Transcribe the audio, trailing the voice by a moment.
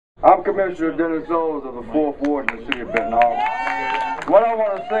Commissioner Dennis Knowles of the 4th Ward in the city of Benton Harbor. What I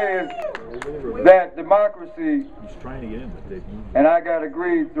want to say is that democracy, and I got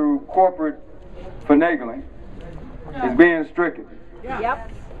agreed through corporate finagling, is being stricken. Yep.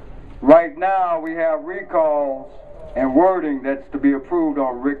 Right now we have recalls and wording that's to be approved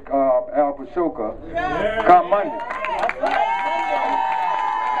on Al Pashoka come Monday.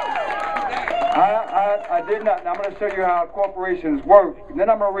 I did not. I'm going to show you how corporations work. And then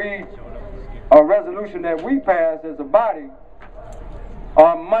I'm going to read a resolution that we passed as a body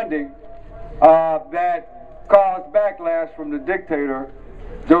on Monday that caused backlash from the dictator,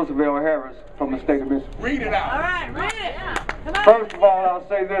 Joseph L. Harris, from the state of Michigan. Read it out. All right, read it. First of all, I'll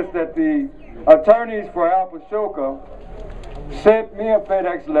say this, that the attorneys for Al Pashoka sent me a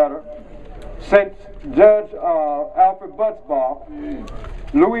FedEx letter, sent Judge Alfred Butzbaugh,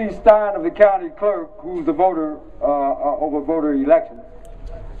 Louise Stein of the county clerk, who's the voter over voter elections,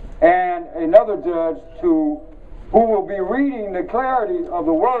 and another judge who will be reading the clarity of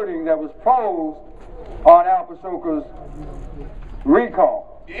the wording that was posed on Al Pashoka's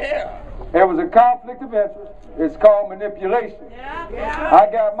recall. Yeah. There was a conflict of interest. It's called manipulation. Yeah.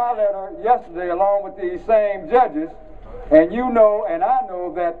 I got my letter yesterday along with these same judges, and you know and I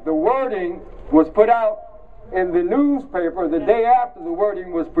know that the wording was put out in the newspaper the day after the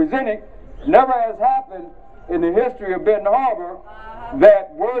wording was presented. Never has happened in the history of Benton Harbor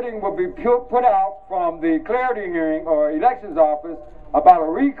that wording will be put out from the clarity hearing or elections office about a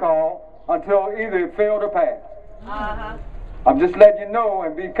recall until either it failed or passed. I'm just letting you know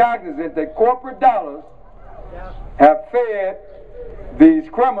and be cognizant that corporate dollars have fed these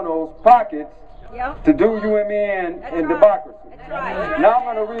criminals pockets to do you and me in democracy. Now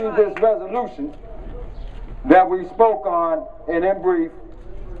I'm going to read this resolution that we spoke on and in brief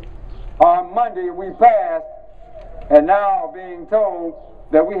on Monday. We passed, and now are being told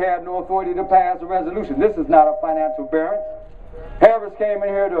that we have no authority to pass a resolution. This is not a financial variance. Harris came in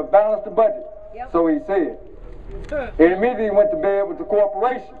here to balance the budget, so he said. It immediately went to bed with the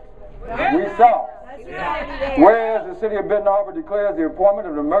corporation. We saw. Whereas the city of Benton Harbor declares the appointment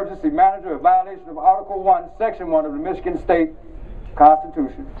of an emergency manager a violation of Article 1, Section 1 of the Michigan State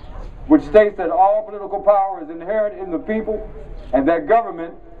Constitution, which states that all political power is inherent in the people and that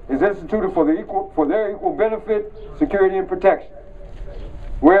government is instituted for their equal benefit, security, and protection.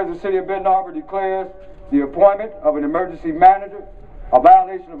 Whereas the city of Benton Harbor declares the appointment of an emergency manager a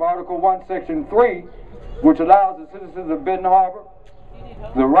violation of Article 1, Section 3, which allows the citizens of Benton Harbor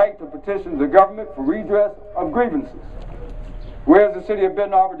the right to petition the government for redress of grievances. Whereas the city of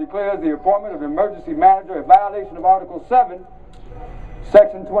Benton Harbor declares the appointment of an emergency manager a violation of Article 7,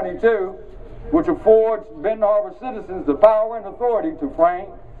 Section 22, which affords Benton Harbor citizens the power and authority to frame,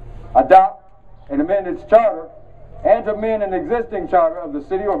 adopt, and amend its charter, and to amend an existing charter of the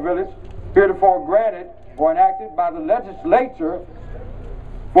city or village heretofore granted or enacted by the legislature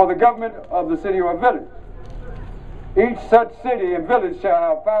for the government of the city or village. Each such city and village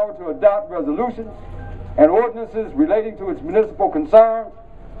shall have power to adopt resolutions and ordinances relating to its municipal concerns,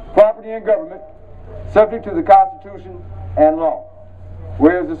 property, and government, subject to the Constitution and law.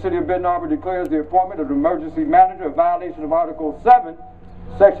 Whereas the city of Benton Harbor declares the appointment of an emergency manager a violation of Article 7,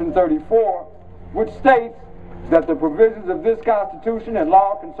 Section 34, which states that the provisions of this Constitution and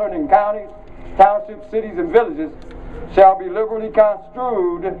law concerning counties, townships, cities, and villages shall be liberally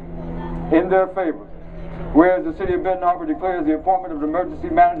construed in their favor. Whereas the city of Benton Harbor declares the appointment of an emergency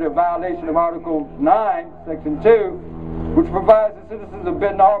manager a violation of Article 9, Section 2, which provides the citizens of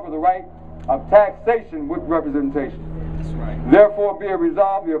Benton Harbor the right of taxation with representation. That's right. Therefore, be it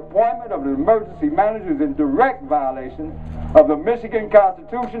resolved, the appointment of an emergency manager is in direct violation of the Michigan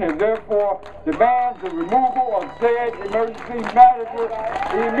Constitution, and therefore demands the removal of said emergency manager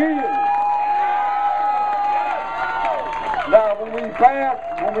immediately. Now, when we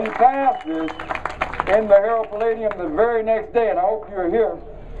pass this in the Herald Palladium the very next day, and I hope you're here,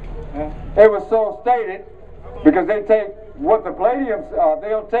 it was so stated because they take what the Palladiums,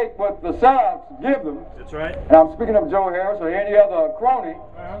 they'll take what the sellouts give them. That's right. And I'm speaking of Joe Harris or any other crony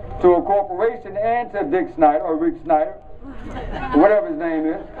to a corporation and to Dick Snyder or Rick Snyder, whatever his name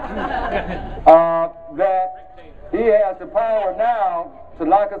is, that he has the power now to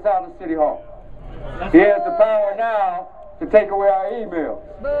lock us out of City Hall. He has the power now to take away our emails.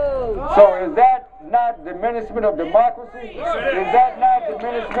 So is that not diminishment of democracy? Is that not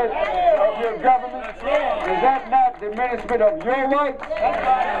diminishment of your government? Is that not diminishment of your rights?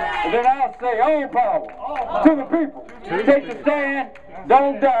 And then I'll say all power to the people. Take the stand,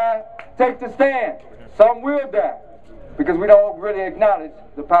 don't die, take the stand. Some will die because we don't really acknowledge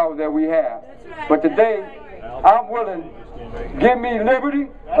the power that we have. But today, I'm willing Give me liberty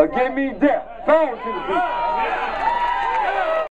or give me death. Say it to the people.